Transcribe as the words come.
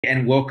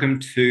And welcome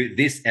to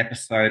this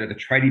episode of the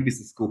Tradie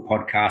Business School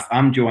podcast.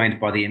 I'm joined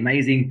by the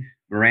amazing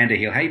Miranda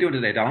Hill. How are you doing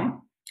today,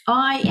 Don?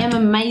 I am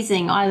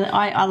amazing.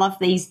 I love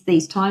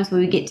these times where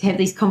we get to have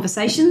these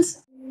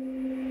conversations.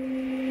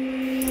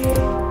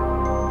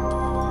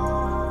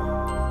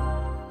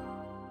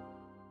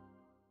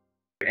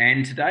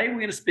 And today we're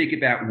going to speak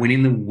about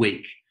winning the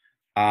week.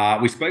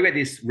 We spoke about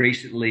this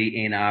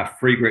recently in our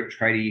free group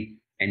Tradie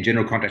and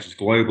General Contractors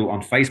Global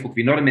on Facebook. If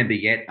you're not a member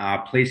yet,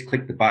 please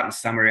click the button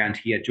somewhere around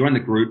here. Join the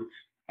group.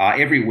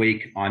 Every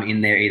week, I'm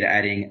in there either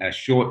adding a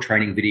short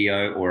training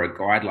video or a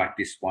guide like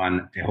this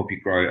one to help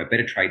you grow a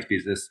better trades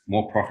business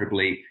more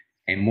profitably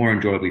and more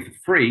enjoyably for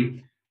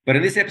free. But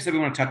in this episode, we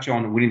want to touch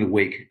on winning the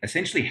week,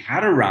 essentially how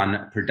to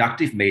run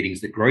productive meetings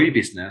that grow your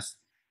business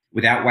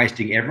without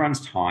wasting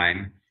everyone's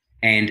time.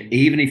 And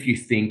even if you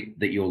think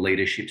that your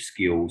leadership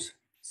skills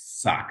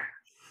suck.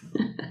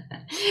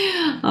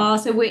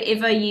 So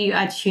wherever you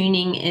are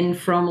tuning in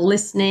from,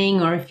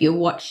 listening, or if you're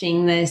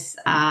watching this,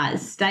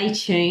 stay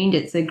tuned.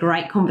 It's a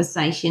great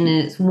conversation,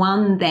 and it's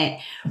one that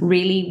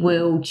really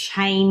will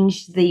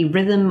change the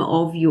rhythm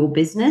of your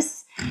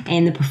business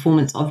and the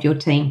performance of your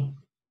team.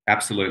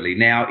 Absolutely.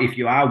 Now, if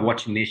you are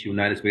watching this, you'll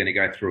notice we're going to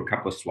go through a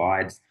couple of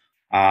slides.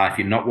 If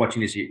you're not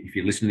watching this, if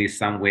you're listening to this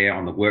somewhere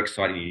on the work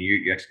site in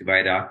your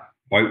excavator,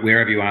 boat,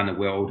 wherever you are in the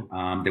world,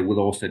 there will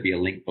also be a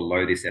link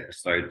below this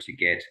episode to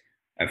get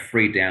a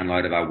free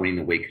download of our Winning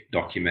the Week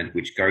document,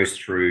 which goes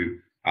through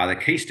the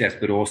key steps,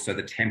 but also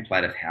the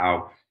template of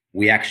how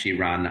we actually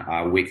run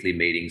our weekly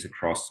meetings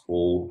across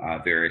all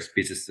various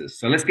businesses.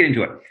 So let's get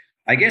into it.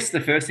 I guess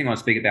the first thing I want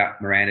to speak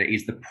about, Miranda,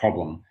 is the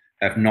problem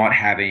of not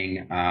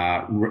having,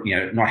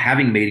 not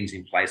having meetings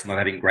in place, not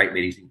having great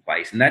meetings in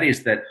place, and that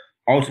is that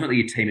ultimately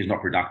your team is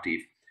not productive.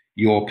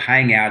 You're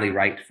paying hourly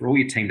rate for all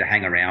your team to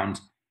hang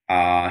around,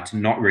 to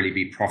not really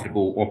be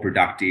profitable or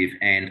productive,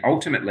 and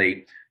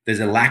ultimately there's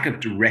a lack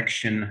of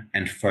direction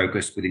and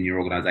focus within your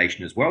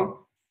organization as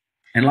well.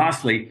 And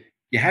lastly,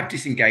 you have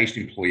disengaged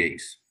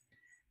employees.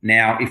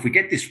 Now, if we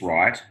get this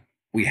right,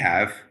 we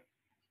have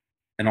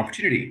an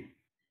opportunity.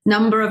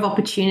 Number of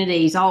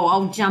opportunities.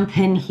 I'll jump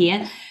in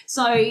here.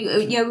 So,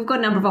 we've got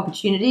a number of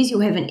opportunities.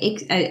 You'll have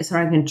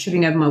I'm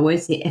tripping over my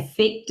words here,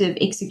 effective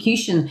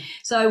execution.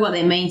 So what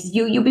that means is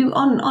you'll be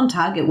on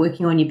target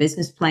working on your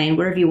business plan,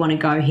 wherever you want to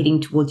go, heading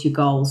towards your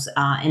goals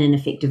in an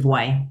effective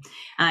way.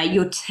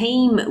 Your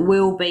team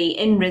will be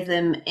in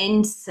rhythm,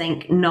 in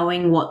sync,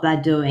 knowing what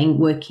they're doing,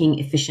 working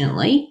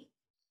efficiently.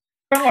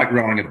 Kind of like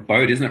rowing a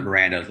boat, isn't it,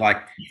 Miranda? It's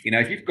like,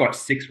 if you've got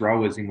 6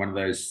 rowers in one of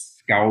those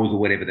sculls or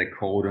whatever they're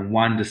called, and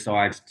one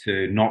decides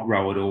to not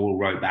row at all,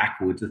 row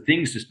backwards, the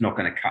thing's just not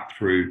going to cut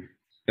through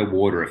the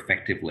water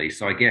effectively.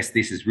 So I guess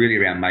this is really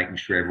around making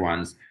sure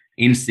everyone's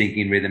in sync,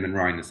 in rhythm, and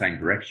rowing the same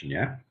direction,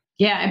 yeah?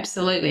 Yeah,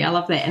 absolutely. I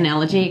love that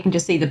analogy. You can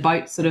just see the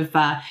boat sort of,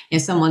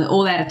 someone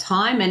all out of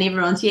time, and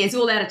everyone's, it's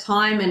all out of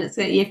time, and it's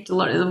you have a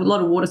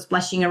lot of water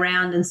splashing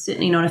around, and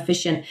certainly not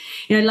efficient.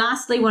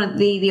 Lastly, one of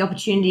the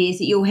opportunity is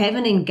that you'll have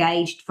an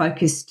engaged,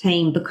 focused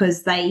team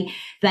because they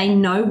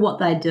know what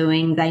they're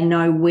doing, they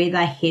know where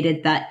they're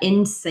headed, they're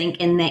in sync,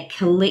 and that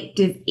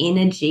collective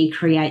energy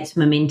creates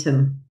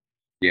momentum.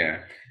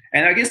 Yeah,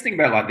 and I guess the thing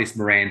about like this,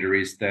 Miranda,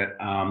 is that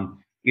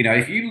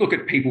if you look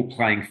at people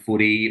playing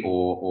footy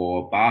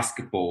or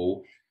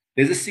basketball,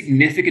 there's a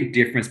significant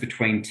difference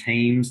between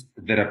teams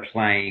that are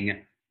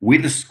playing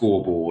with a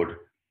scoreboard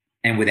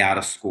and without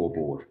a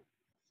scoreboard.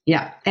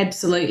 Yeah,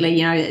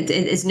 absolutely.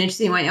 It's an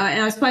interesting way.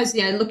 And I suppose,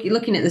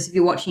 looking at this, if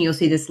you're watching, you'll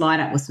see this light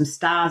up with some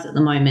stars at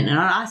the moment. And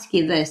I'll ask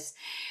you this.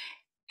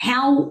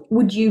 How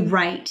would you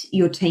rate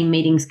your team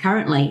meetings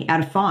currently out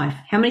of 5?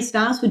 How many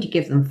stars would you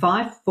give them?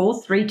 5,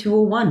 4, 3, 2,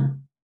 or 1?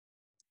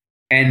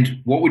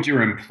 And what would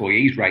your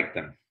employees rate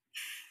them?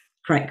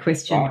 Great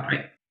question.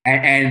 Right.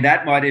 And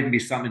that might even be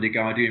something to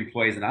go and do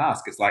employees and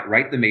ask. It's like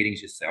rate the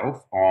meetings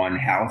yourself on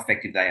how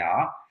effective they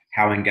are,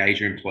 how engaged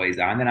your employees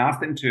are, and then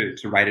ask them to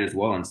rate it as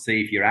well and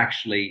see if you're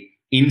actually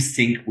in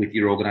sync with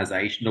your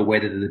organization or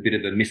whether there's a bit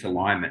of a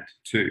misalignment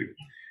too.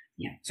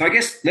 Yeah. So I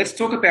guess let's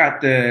talk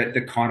about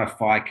the kind of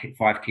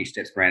five key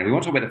steps, Brandon. We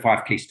want to talk about the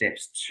 5 key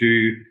steps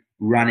to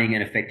running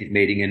an effective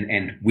meeting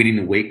and winning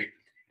the week.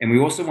 And we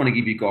also want to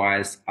give you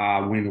guys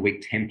a Winning the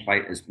Week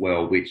template as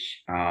well,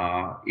 which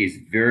is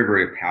very,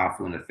 very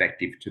powerful and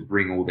effective to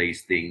bring all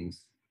these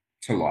things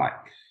to light.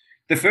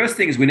 The first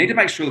thing is we need to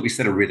make sure that we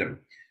set a rhythm.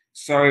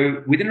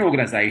 So within an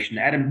organization,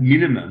 at a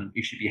minimum,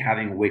 you should be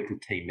having a weekly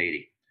team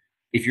meeting.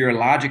 If you're a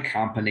larger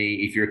company,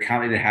 if you're a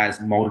company that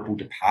has multiple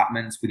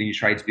departments within your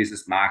trades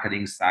business,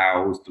 marketing,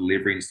 sales,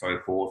 delivery, and so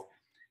forth,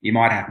 you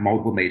might have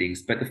multiple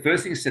meetings. But the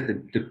first thing is set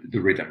the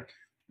rhythm.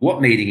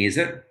 What meeting is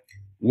it?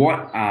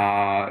 What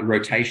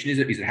rotation is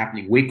it? Is it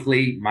happening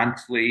weekly,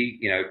 monthly,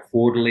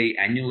 quarterly,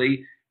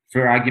 annually?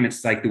 For argument's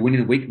sake, the Winning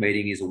the Week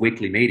meeting is a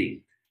weekly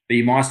meeting, but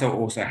you might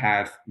also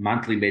have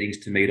monthly meetings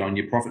to meet on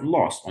your profit and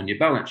loss, on your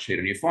balance sheet,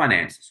 on your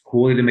finances,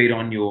 quarterly to meet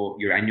on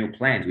your annual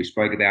plans. We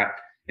spoke about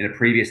in a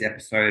previous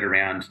episode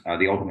around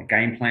the ultimate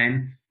game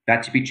plan.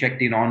 That should be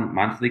checked in on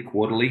monthly,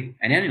 quarterly,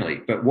 and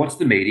annually. But what's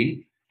the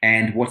meeting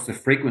and what's the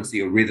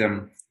frequency or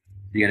rhythm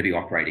you're going to be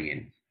operating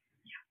in?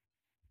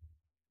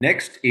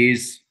 Next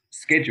is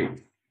schedule.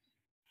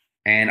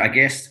 And I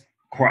guess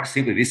quite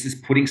simply, this is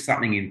putting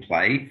something in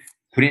play,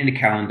 putting it in a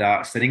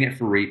calendar, setting it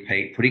for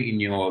repeat, putting it in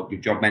your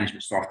job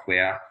management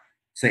software.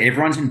 So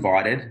everyone's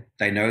invited.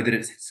 They know that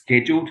it's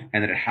scheduled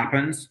and that it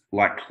happens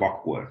like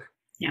clockwork.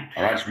 Yeah.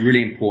 All right. It's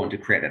really important to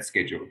create that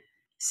schedule.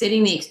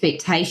 Setting the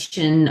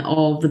expectation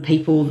of the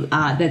people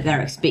that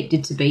they're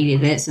expected to be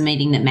there. That's a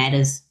meeting that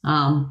matters.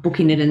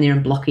 Booking it in there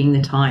and blocking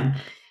the time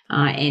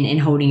and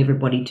holding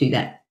everybody to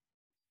that.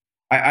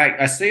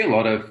 I see a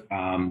lot of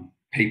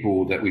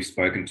people that we've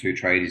spoken to,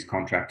 tradies,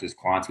 contractors,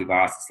 clients we've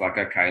asked, it's like,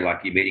 okay,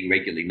 like you're meeting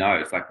regularly. No,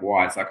 it's like,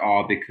 why? It's like,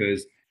 oh,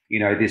 because,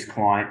 this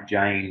client,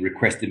 Jane,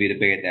 requested me to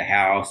be at their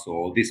house,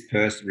 or this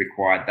person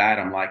required that.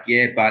 I'm like,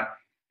 yeah, but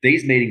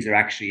these meetings are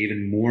actually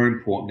even more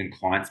important than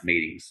clients'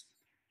 meetings,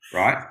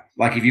 right?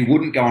 Like if you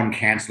wouldn't go and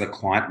cancel a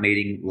client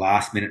meeting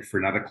last minute for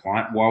another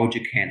client, why would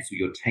you cancel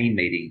your team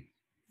meeting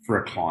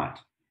for a client?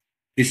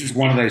 This is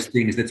one of those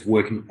things that's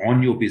working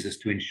on your business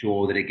to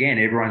ensure that, again,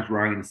 everyone's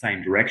rowing in the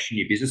same direction,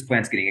 your business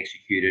plan's getting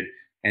executed,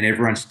 and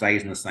everyone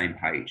stays on the same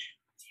page.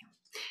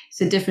 It's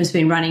the difference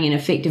between running an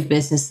effective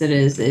business that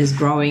is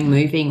growing,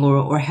 moving,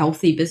 or a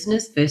healthy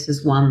business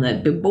versus one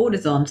that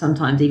borders on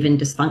sometimes even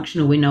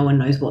dysfunctional where no one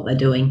knows what they're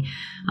doing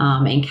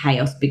and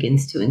chaos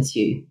begins to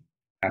ensue.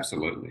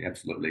 Absolutely,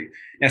 absolutely.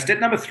 Now, step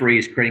number 3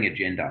 is creating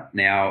agenda.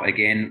 Now,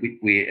 again,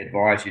 we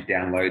advise you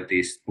download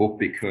this book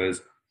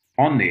because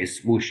on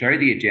this, we'll show you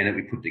the agenda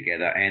we put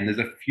together. And there's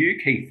a few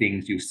key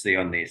things you'll see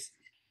on this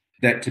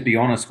that, to be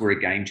honest, were a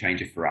game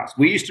changer for us.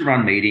 We used to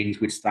run meetings.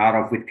 We'd start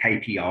off with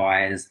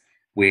KPIs.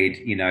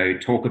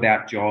 We'd, talk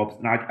about jobs.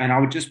 And I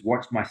would just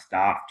watch my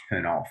staff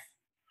turn off.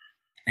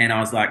 And I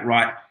was like,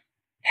 right,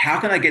 how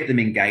can I get them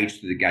engaged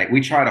through the gate? We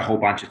tried a whole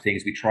bunch of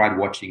things. We tried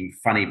watching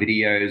funny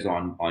videos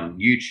on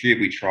YouTube.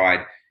 We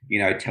tried,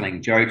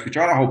 telling jokes. We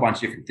tried a whole bunch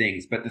of different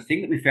things. But the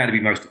thing that we found to be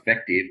most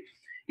effective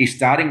is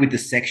starting with the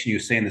section you'll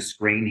see on the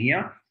screen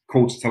here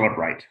called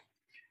Celebrate.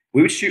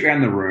 We would shoot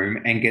around the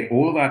room and get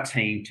all of our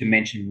team to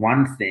mention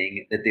one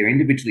thing that they're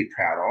individually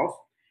proud of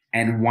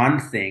and one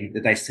thing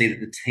that they see that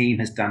the team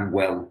has done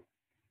well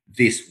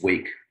this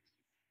week,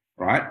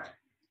 right?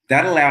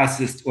 That allows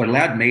us, or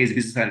allowed me as a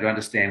business owner to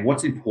understand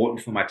what's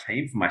important for my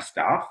team, for my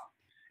staff.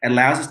 It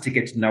allows us to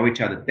get to know each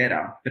other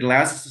better, but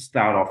allows us to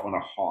start off on a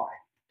high.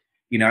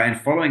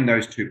 And following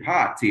those two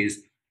parts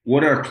is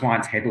what are a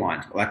client's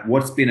headlines? Like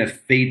what's been a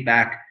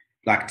feedback,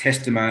 like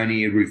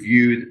testimony, a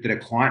review that a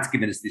client's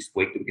given us this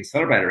week that we can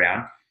celebrate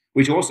around,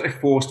 which also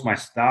forced my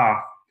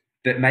staff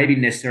that maybe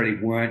necessarily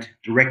weren't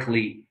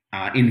directly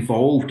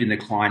involved in the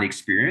client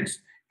experience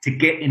to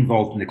get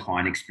involved in the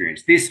client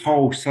experience. This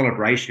whole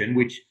celebration,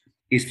 which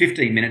is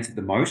 15 minutes at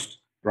the most,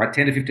 right?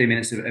 10 to 15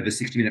 minutes of a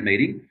 60-minute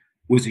meeting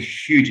was a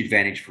huge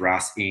advantage for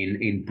us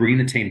in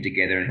bringing the team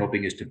together and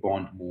helping us to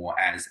bond more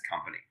as a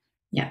company.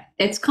 Yeah,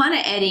 it's kind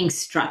of adding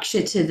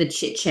structure to the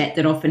chit chat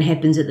that often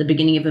happens at the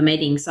beginning of a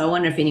meeting. So I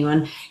wonder if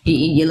anyone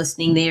you're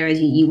listening there as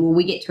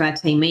we get to our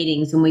team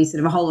meetings and we sort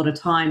of a whole lot of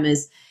time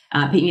as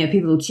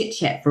people will chit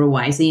chat for a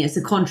way. So it's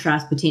a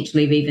contrast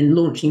potentially of even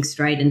launching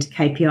straight into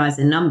KPIs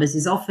and numbers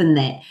is often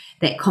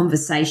that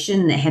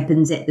conversation that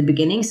happens at the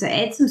beginning. So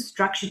add some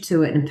structure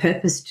to it and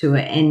purpose to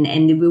it,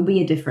 and there will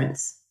be a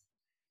difference.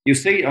 You'll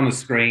see on the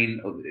screen,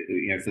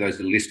 for those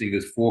that are listening,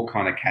 there's 4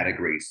 kind of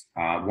categories.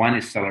 One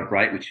is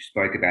celebrate, which you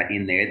spoke about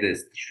in there.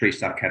 There's 3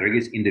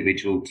 subcategories: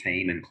 individual,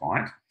 team, and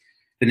client.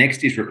 The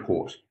next is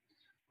report,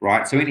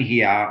 right? So in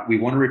here, we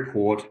want to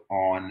report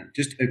on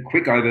just a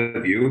quick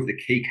overview of the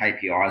key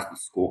KPIs of the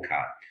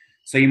scorecard.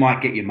 So you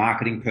might get your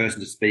marketing person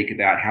to speak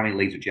about how many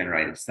leads were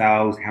generated,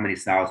 sales, how many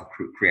sales are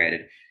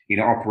created,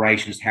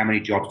 operations, how many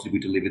jobs did we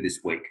deliver this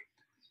week,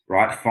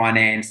 right?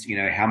 Finance,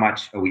 how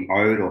much are we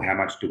owed or how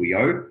much do we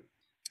owe?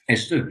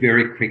 It's just a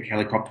very quick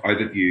helicopter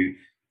overview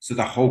so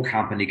the whole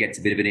company gets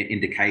a bit of an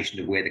indication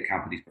of where the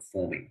company's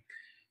performing.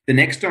 The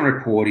next on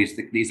report is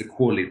these are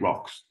quarterly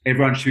rocks.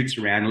 Everyone shoots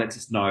around and lets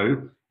us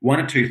know 1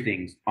 or 2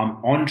 things. I'm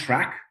on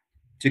track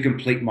to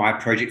complete my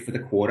project for the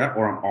quarter,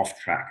 or I'm off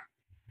track.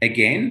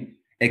 Again,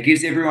 it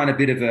gives everyone a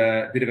bit of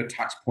a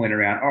touch point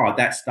around,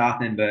 that staff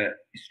member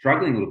is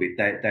struggling a little bit.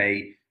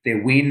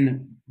 Their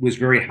win was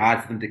very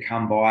hard for them to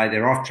come by.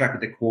 They're off track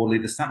with the quarterly.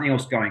 There's something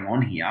else going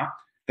on here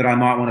that I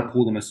might want to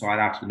pull them aside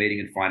after the meeting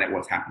and find out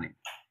what's happening.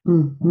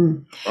 Mm-hmm.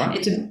 Right?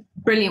 It's a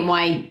brilliant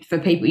way for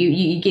people.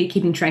 You get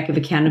keeping track of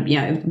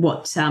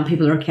what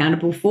people are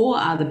accountable for,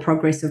 the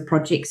progress of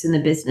projects in the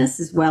business,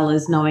 as well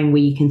as knowing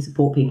where you can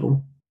support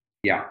people.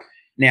 Yeah.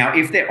 Now,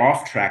 if they're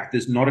off track,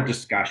 there's not a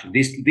discussion.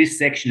 This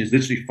section is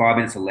literally 5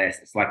 minutes or less.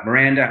 It's like,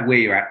 Miranda, where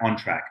you're at, on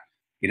track.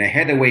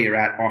 Heather, where you're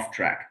at, off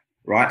track.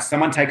 Right?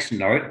 Someone takes a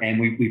note and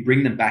we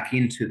bring them back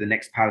into the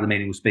next part of the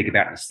meeting we'll speak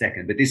about in a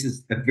second. But this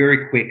is a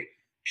very quick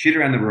shoot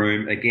around the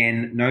room.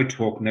 Again, no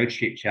talk, no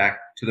chit chat,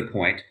 to the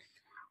point.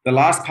 The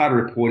last part of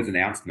the report is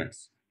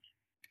announcements,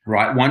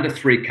 right? 1 to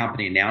 3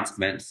 company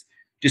announcements,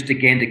 just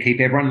again to keep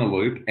everyone in the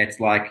loop. It's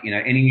like,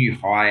 any new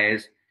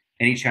hires,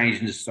 any changes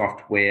into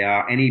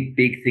software, any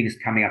big things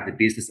coming up in the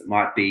business that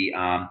might be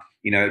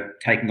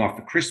taking off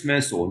for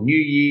Christmas or New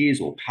Year's,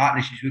 or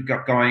partnerships we've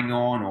got going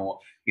on, or,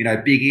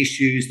 big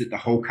issues that the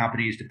whole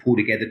company is to pull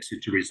together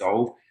to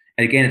resolve.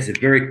 And again, it's a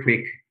very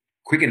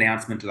quick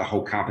announcement to the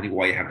whole company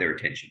while you have their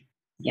attention.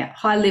 Yeah,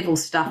 high level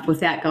stuff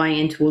without going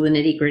into all the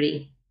nitty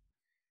gritty.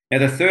 Now,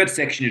 the third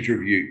section is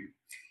review.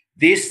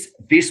 This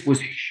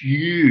was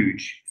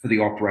huge for the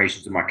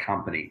operations of my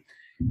company.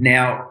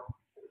 Now,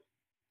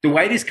 the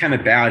way this came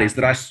about is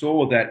that I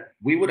saw that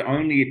we would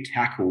only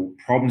tackle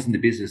problems in the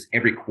business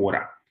every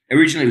quarter.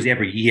 Originally, it was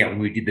every year when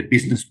we did the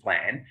business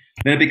plan.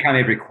 Then it became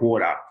every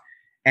quarter.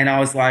 And I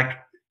was like,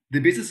 the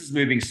business is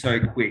moving so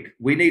quick.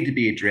 We need to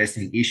be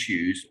addressing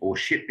issues or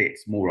shit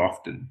bets more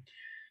often.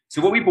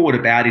 So what we brought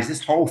about is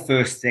this whole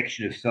first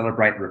section of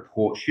Celebrate and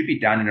Report should be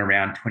done in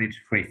around 20 to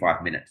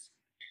 25 minutes.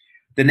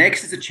 The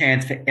next is a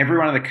chance for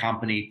everyone in the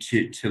company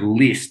to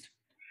list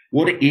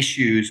what are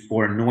issues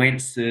or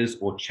annoyances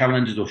or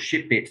challenges or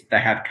shit bits that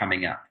they have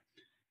coming up.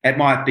 It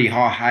might be,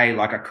 oh, hey,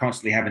 like I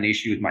constantly have an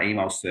issue with my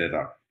email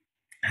server.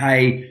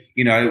 Hey,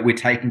 we're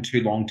taking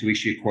too long to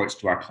issue quotes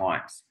to our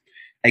clients.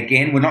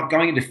 Again, we're not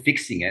going into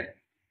fixing it.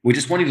 We're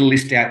just wanting to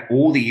list out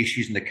all the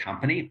issues in the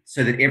company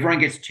so that everyone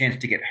gets a chance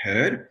to get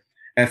heard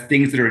of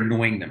things that are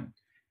annoying them.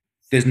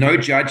 There's no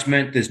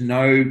judgment. There's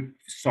no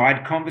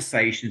side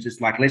conversations.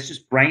 It's like, let's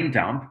just brain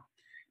dump,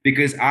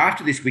 because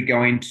after this, we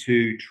go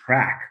into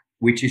track,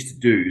 which is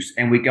to-dos,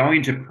 and we go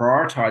into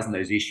prioritizing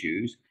those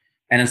issues.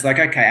 And it's like,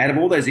 okay, out of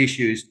all those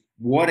issues,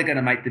 what are going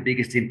to make the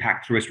biggest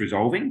impact through us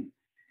resolving?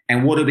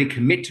 And what do we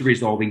commit to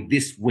resolving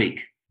this week?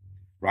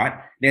 Right?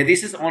 Now,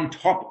 this is on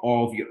top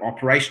of your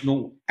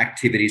operational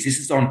activities. This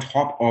is on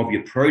top of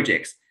your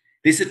projects.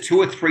 These are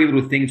 2 or 3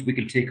 little things we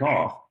can tick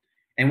off.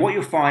 And what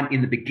you'll find in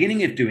the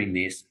beginning of doing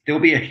this,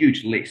 there'll be a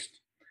huge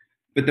list.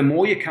 But the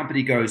more your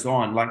company goes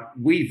on, like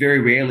we very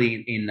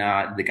rarely in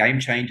the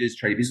Game Changers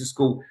Tradie Business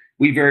School,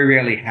 we very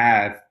rarely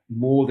have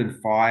more than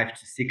 5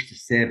 to 6 to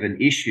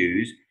 7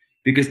 issues,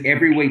 because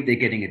every week they're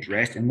getting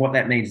addressed. And what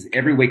that means is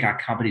every week our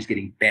company is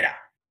getting better.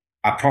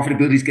 Our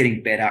profitability is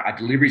getting better. Our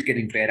delivery is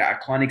getting better. Our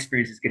client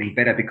experience is getting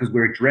better because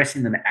we're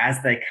addressing them as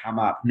they come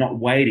up, not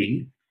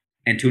waiting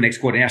until next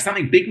quarter. Now,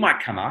 something big might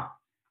come up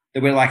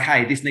that we're like,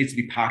 hey, this needs to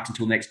be parked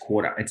until next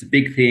quarter. It's a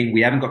big thing.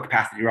 We haven't got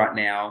capacity right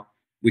now.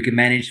 We can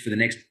manage for the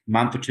next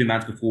month or 2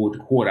 months before the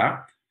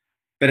quarter.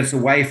 But it's a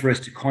way for us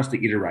to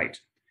constantly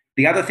iterate.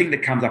 The other thing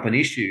that comes up in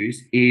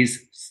issues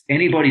is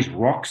anybody's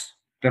rocks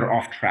that are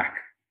off track.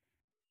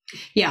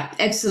 Yeah,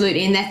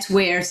 absolutely. And that's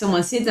where if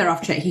someone said they're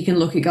off track, you can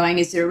look at going,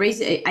 is there a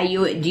reason?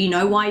 Do you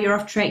know why you're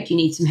off track? Do you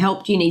need some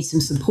help? Do you need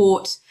some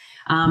support?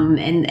 And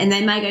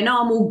they may go,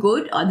 no, I'm all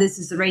good. This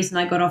is the reason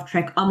I got off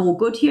track. I'm all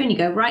good here. And you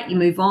go, right, you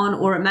move on.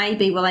 Or it may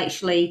be, well,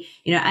 actually,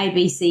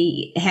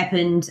 ABC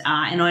happened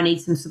and I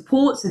need some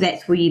support. So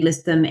that's where you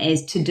list them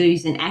as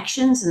to-dos and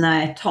actions, and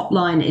they're top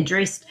line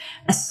addressed,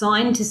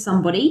 assigned to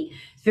somebody.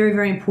 It's very,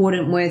 very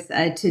important with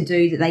a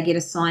to-do that they get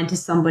assigned to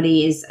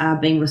somebody as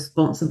being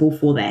responsible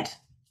for that.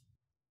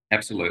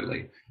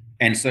 Absolutely.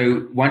 And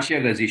so once you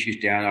have those issues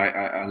down,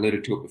 I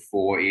alluded to it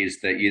before, is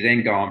that you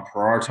then go and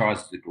prioritize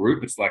as a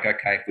group. It's like,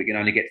 okay, if we can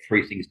only get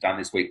 3 things done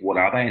this week, what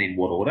are they and in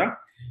what order?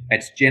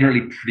 It's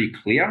generally pretty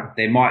clear.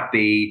 There might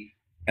be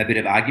a bit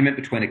of argument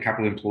between a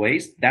couple of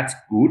employees. That's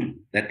good.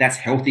 That's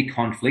healthy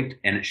conflict,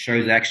 and it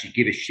shows they actually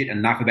give a shit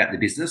enough about the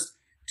business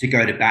to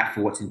go to bat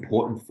for what's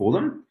important for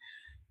them.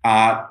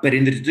 But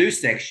in the to-do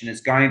section,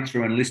 it's going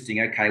through and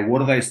listing, okay,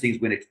 what are those things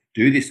we're going to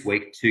do this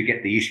week to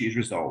get the issues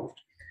resolved?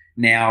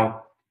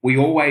 Now, we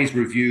always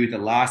review the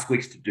last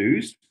week's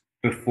to-dos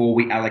before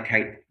we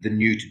allocate the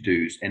new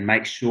to-dos and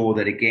make sure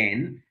that,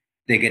 again,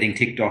 they're getting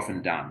ticked off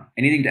and done.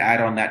 Anything to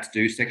add on that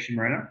to-do section,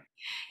 Marina?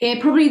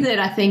 Yeah, probably that.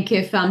 I think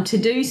if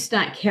to-dos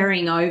start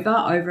carrying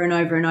over and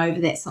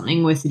over, that's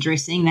something worth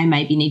addressing. They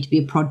maybe need to be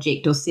a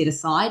project or set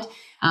aside.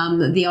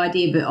 The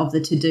idea of the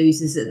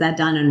to-dos is that they're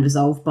done and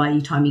resolved by the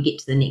time you get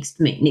to the next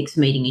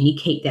meeting, and you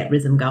keep that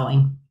rhythm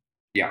going.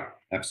 Yeah,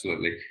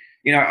 absolutely.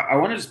 I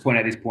want to just point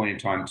out this point in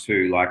time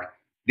too, like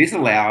this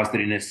allows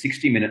that in a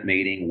 60-minute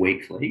meeting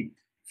weekly,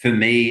 for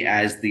me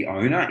as the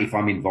owner, if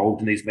I'm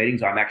involved in these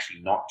meetings, I'm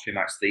actually not too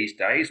much these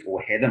days,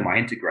 or Heather, my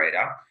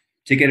integrator,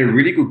 to get a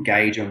really good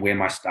gauge on where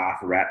my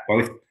staff are at,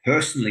 both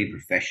personally and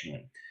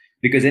professionally.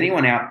 Because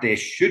anyone out there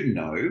should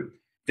know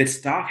that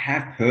staff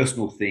have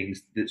personal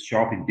things that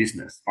show up in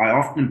business. I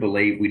often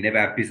believe we never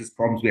have business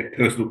problems. We have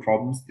personal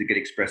problems that get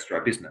expressed through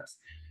our business.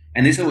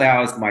 And this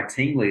allows my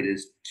team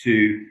leaders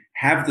to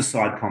have the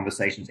side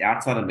conversations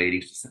outside of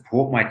meetings to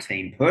support my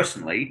team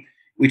personally,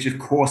 which of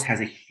course has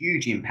a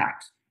huge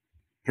impact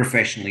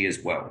professionally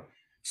as well.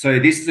 So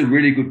this is a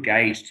really good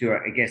gauge to,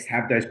 I guess,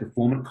 have those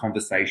performance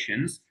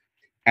conversations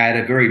at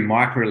a very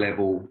micro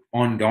level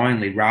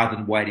ongoingly, rather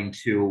than waiting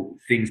till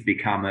things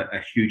become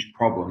a huge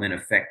problem and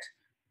affect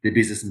the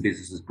business and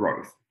business's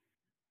growth.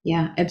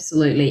 Yeah,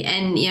 absolutely.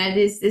 And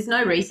there's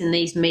no reason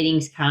these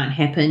meetings can't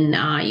happen.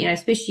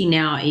 Especially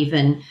now,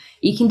 even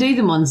you can do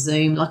them on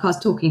Zoom. Like I was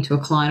talking to a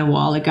client a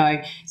while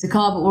ago. So,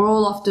 Carl, but we're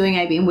all off doing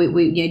AB, and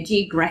we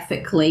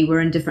geographically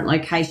we're in different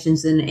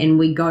locations, and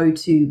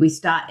we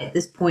start at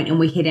this point and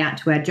we head out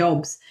to our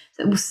jobs.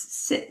 So we'll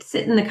sit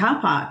in the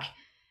car park.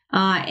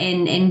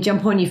 And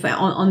jump on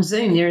on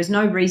Zoom. There is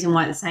no reason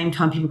why at the same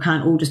time people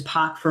can't all just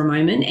park for a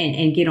moment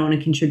and get on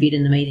and contribute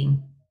in the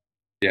meeting.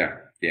 Yeah,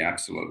 yeah,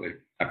 absolutely,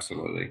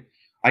 absolutely.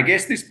 I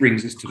guess this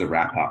brings us to the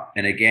wrap up,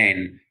 and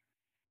again,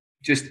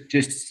 just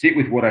sit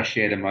with what I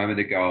shared a moment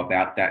ago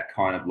about that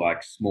kind of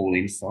like small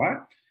insight.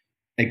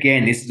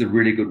 Again, this is a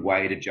really good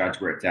way to judge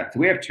where it's at.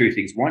 So we have two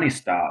things. One is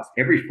stars.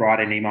 Every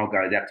Friday, an email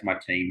goes out to my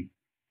team,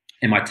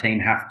 and my team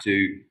have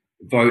to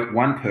vote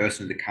one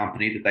person in the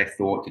company that they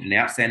thought did an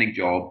outstanding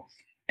job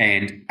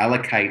and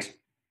allocate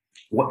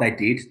what they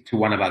did to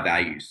one of our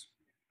values.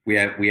 We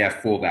have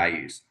four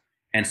values,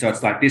 and so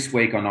it's like this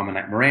week I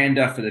nominate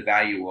Miranda for the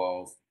value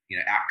of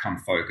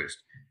outcome focused.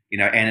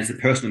 And as a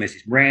personal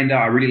message, Miranda,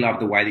 I really love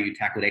the way that you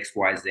tackled X,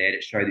 Y, Z.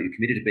 It showed that you're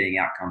committed to being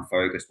outcome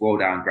focused. Well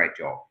done, great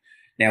job.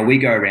 Now we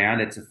go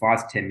around. It's a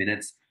 5 to 10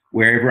 minutes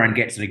where everyone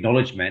gets an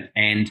acknowledgement,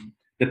 and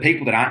the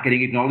people that aren't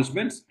getting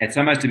acknowledgements, it's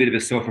almost a bit of a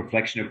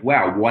self-reflection of,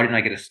 wow, why didn't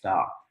I get a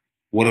star?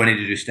 What do I need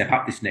to do to step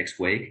up this next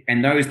week?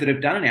 And those that have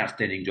done an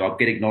outstanding job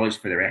get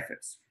acknowledged for their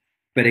efforts.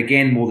 But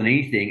again, more than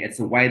anything, it's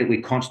the way that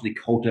we constantly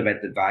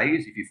cultivate the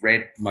values. If you've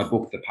read my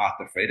book, The Path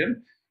to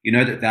Freedom, you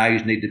know that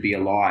values need to be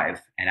alive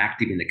and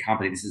active in the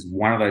company. This is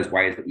one of those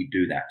ways that we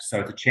do that.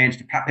 So it's a chance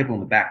to pat people on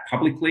the back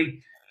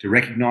publicly, to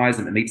recognize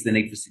them. It meets the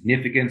need for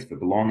significance, for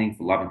belonging,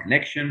 for love and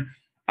connection,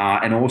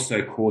 and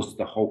also causes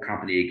the whole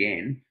company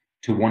again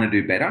to want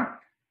to do better.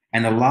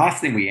 And the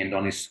last thing we end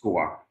on is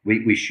score.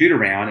 We shoot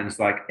around, and it's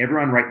like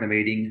everyone rate the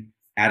meeting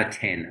out of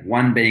 10.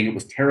 1 being it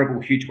was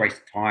terrible, huge waste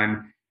of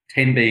time.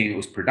 10 being it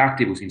was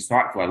productive, it was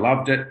insightful, I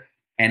loved it.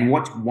 And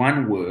what's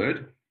one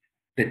word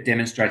that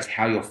demonstrates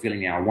how you're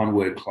feeling now? One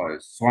word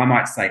close. So I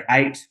might say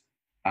 8,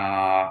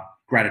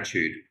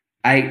 gratitude.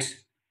 8,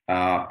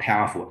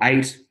 powerful.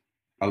 8,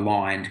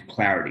 aligned,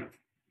 clarity.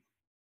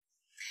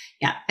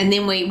 Yeah, and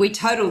then we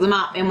total them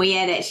up and we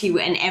add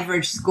actually an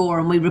average score,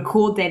 and we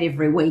record that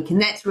every week, and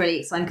that's really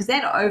exciting because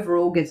that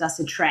overall gives us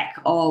a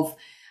track of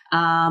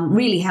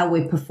really how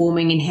we're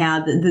performing and how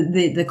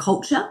the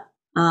culture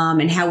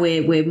and how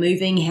we're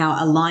moving,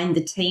 how aligned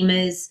the team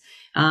is.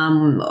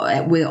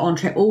 We're on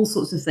track, all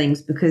sorts of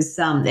things, because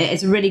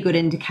it's a really good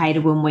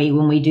indicator when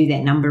we do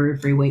that number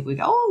every week. We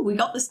go, oh, we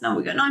got this number,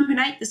 we got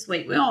 9.8 this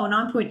week.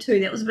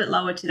 9.2, that was a bit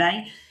lower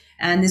today.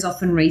 And there's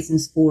often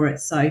reasons for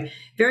it. So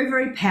very,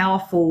 very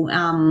powerful.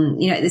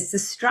 It's the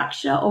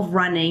structure of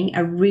running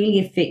a really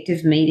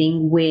effective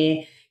meeting where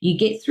you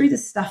get through the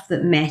stuff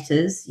that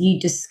matters. You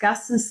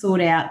discuss and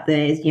sort out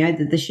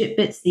the shit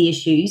bits, the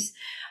issues.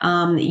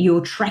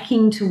 You're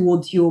tracking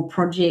towards your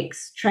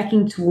projects,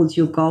 tracking towards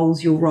your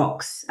goals, your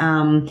rocks.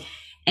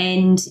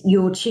 And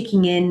you're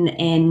checking in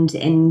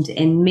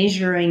and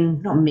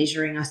measuring, not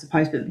measuring, I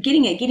suppose, but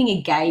getting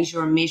a gauge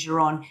or a measure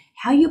on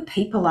how your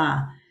people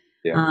are.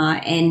 Yeah.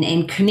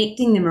 And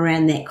connecting them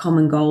around that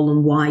common goal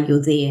and why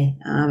you're there.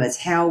 It's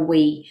how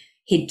we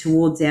head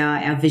towards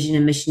our vision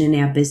and mission in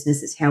our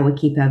business. It's how we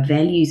keep our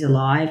values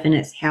alive, and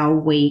it's how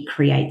we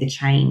create the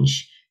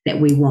change that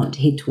we want to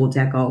head towards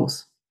our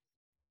goals.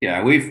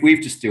 Yeah,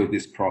 we've distilled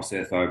this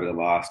process over the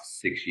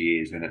last 6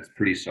 years, and it's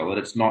pretty solid.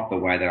 It's not the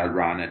way that I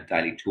run a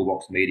daily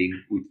toolbox meeting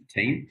with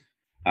the team.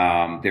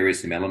 There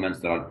is some elements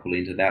that I'd pull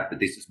into that, but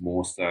this is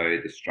more so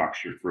the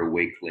structure for a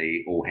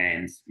weekly all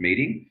hands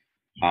meeting.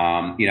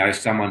 If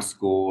someone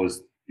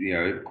scores,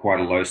 quite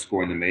a low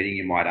score in the meeting,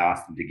 you might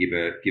ask them to give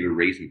a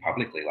reason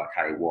publicly, like,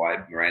 hey,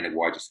 why'd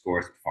you score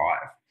us at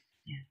 5?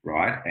 Yeah.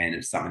 Right. And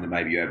it's something that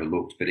maybe you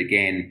overlooked. But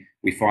again,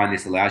 we find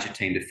this allows your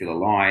team to feel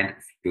aligned,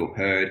 feel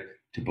heard,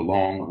 to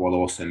belong, while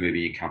also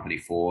moving your company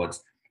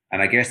forwards.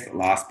 And I guess the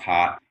last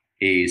part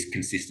is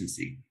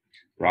consistency,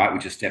 right?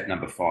 Which is step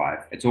number 5.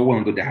 It's all well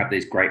and good to have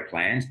these great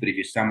plans, but if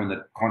you're someone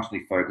that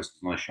constantly focuses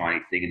on a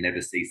shiny thing and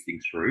never sees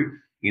things through,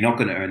 you're not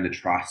going to earn the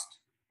trust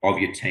of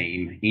your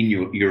team in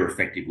your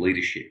effective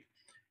leadership.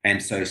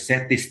 And so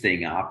set this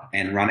thing up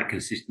and run it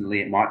consistently.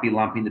 It might be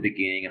lumpy in the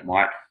beginning. It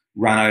might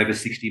run over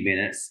 60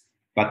 minutes.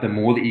 But the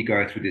more that you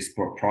go through this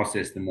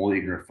process, the more that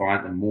you can refine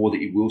it, the more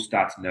that you will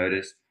start to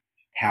notice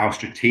how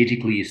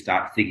strategically you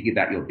start thinking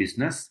about your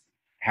business,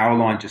 how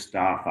aligned your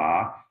staff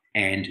are.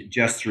 And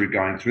just through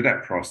going through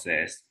that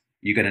process,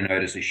 you're going to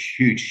notice a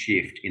huge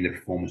shift in the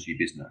performance of your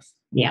business.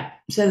 Yeah.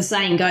 So the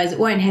saying goes, it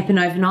won't happen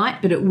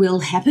overnight, but it will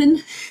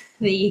happen.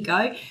 There you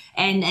go.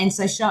 And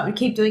so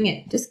keep doing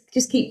it.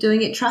 Just keep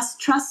doing it.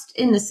 Trust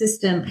in the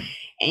system.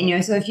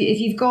 And so if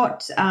you've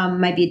got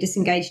maybe a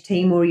disengaged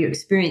team, or you're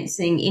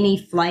experiencing any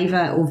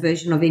flavor or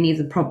version of any of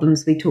the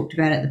problems we talked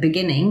about at the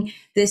beginning,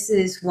 this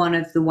is one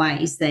of the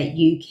ways that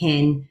you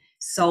can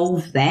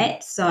solve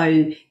that.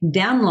 So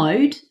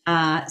download,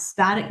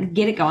 start it,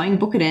 get it going,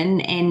 book it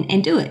in,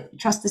 and do it.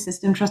 Trust the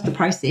system, trust the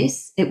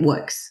process. It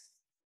works.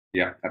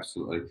 Yeah,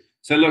 absolutely.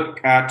 So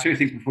look, two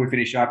things before we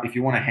finish up. If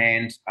you want a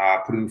hand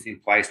putting this in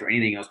place or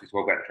anything else we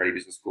talk about the Tradie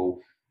Business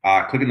School,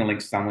 click on the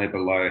link somewhere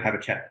below. Have a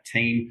chat with the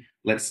team.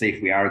 Let's see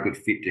if we are a good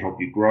fit to help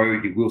you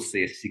grow. You will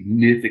see a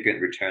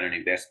significant return on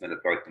investment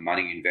of both the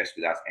money you invest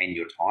with us and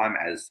your time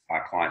as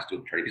our clients do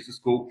at the Tradie Business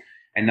School.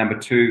 And number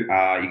two,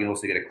 you can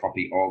also get a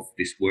copy of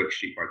this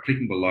worksheet by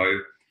clicking below.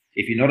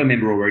 If you're not a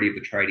member already of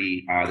the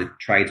Tradie, the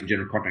Trades and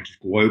General Contractors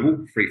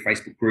Global free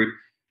Facebook group,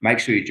 make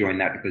sure you join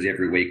that, because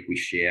every week we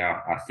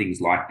share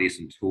things like this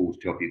and tools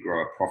to help you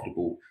grow a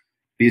profitable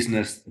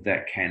business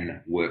that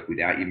can work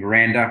without you.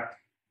 Miranda,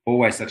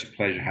 always such a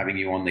pleasure having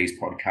you on these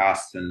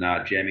podcasts and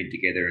jamming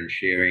together and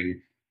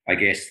sharing, I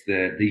guess,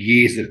 the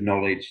years of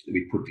knowledge that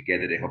we put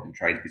together to help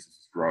trade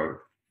businesses grow.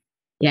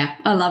 Yeah,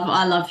 I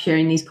love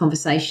sharing these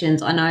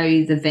conversations. I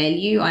know the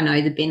value, I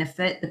know the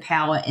benefit, the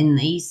power in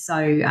these.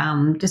 So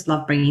just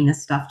love bringing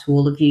this stuff to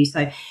all of you.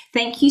 So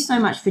thank you so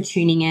much for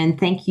tuning in.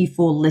 Thank you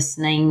for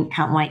listening.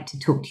 Can't wait to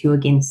talk to you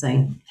again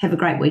soon. Have a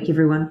great week,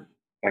 everyone.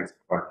 Thanks.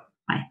 Bye.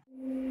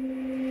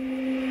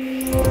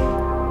 Bye.